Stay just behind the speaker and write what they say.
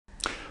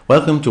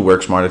Welcome to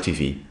Work Smarter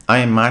TV. I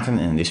am Maarten,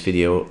 and in this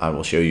video I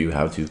will show you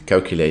how to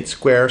calculate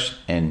squares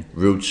and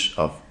roots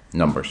of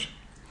numbers.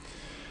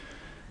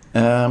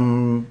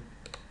 Let's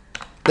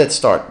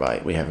start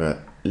by, we have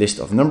a list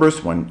of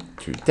numbers 1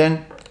 through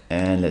 10,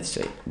 and let's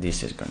say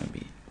this is going to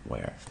be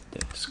where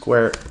the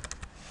square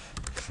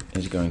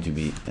is going to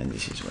be, and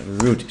this is where the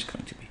root is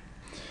going to be.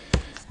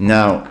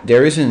 Now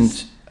there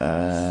isn't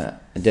a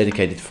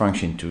dedicated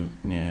function to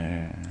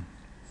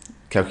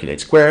calculate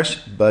squares,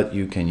 but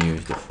you can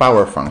use the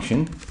power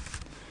function,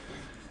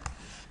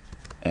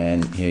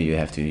 and here you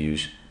have to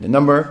use the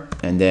number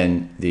and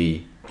then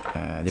the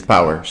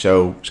power.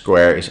 So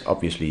square is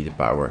obviously the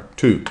power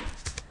 2,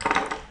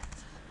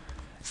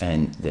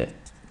 and the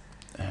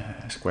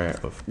square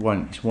of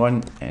 1 is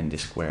 1, and the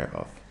square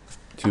of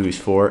 2 is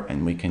 4,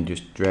 and we can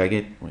just drag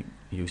it. We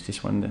use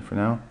this one for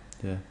now.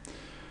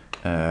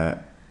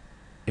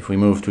 If we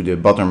move to the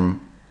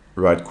bottom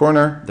right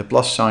corner, the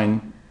plus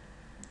sign,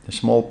 the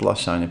small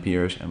plus sign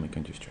appears, and we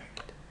can just drag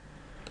it.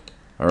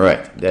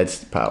 Alright, that's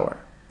the power.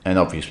 And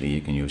obviously you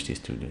can use this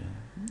to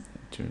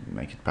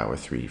make it power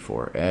 3,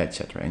 4,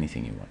 etc.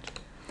 Anything you want.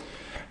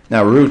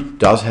 Now root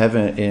does have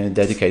a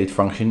dedicated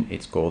function.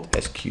 It's called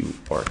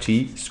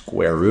SQRT,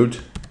 square root.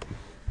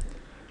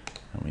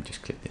 And we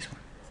just click this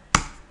one.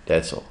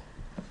 That's all.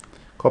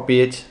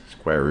 Copy it.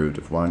 Square root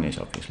of 1 is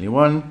obviously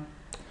 1.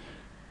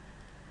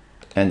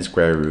 And the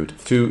square root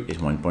of 2 is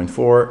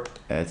 1.4,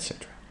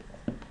 etc.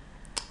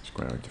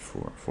 Square root of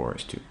 4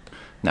 is 2.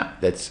 Now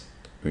let's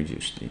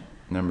reduce the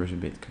numbers a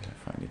bit because I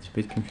find it a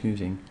bit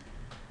confusing.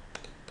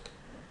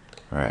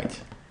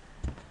 Alright.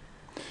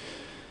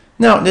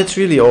 Now that's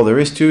really all there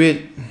is to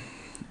it.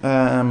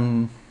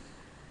 I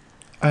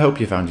hope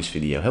you found this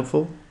video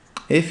helpful.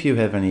 If you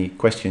have any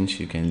questions,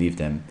 you can leave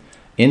them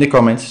in the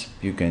comments.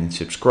 You can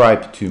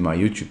subscribe to my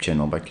YouTube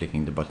channel by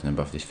clicking the button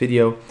above this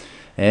video.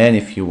 And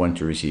if you want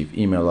to receive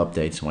email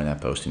updates when I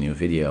post a new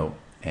video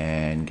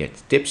and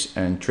get tips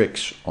and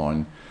tricks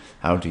on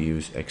how to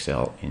use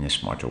Excel in a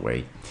smarter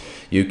way,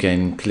 you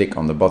can click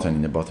on the button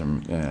in the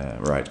bottom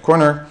right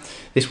corner.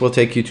 This will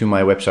take you to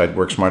my website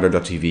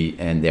worksmarter.tv,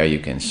 and there you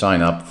can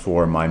sign up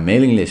for my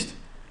mailing list.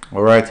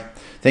 Alright,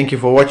 thank you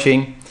for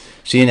watching.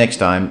 See you next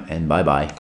time, and bye bye.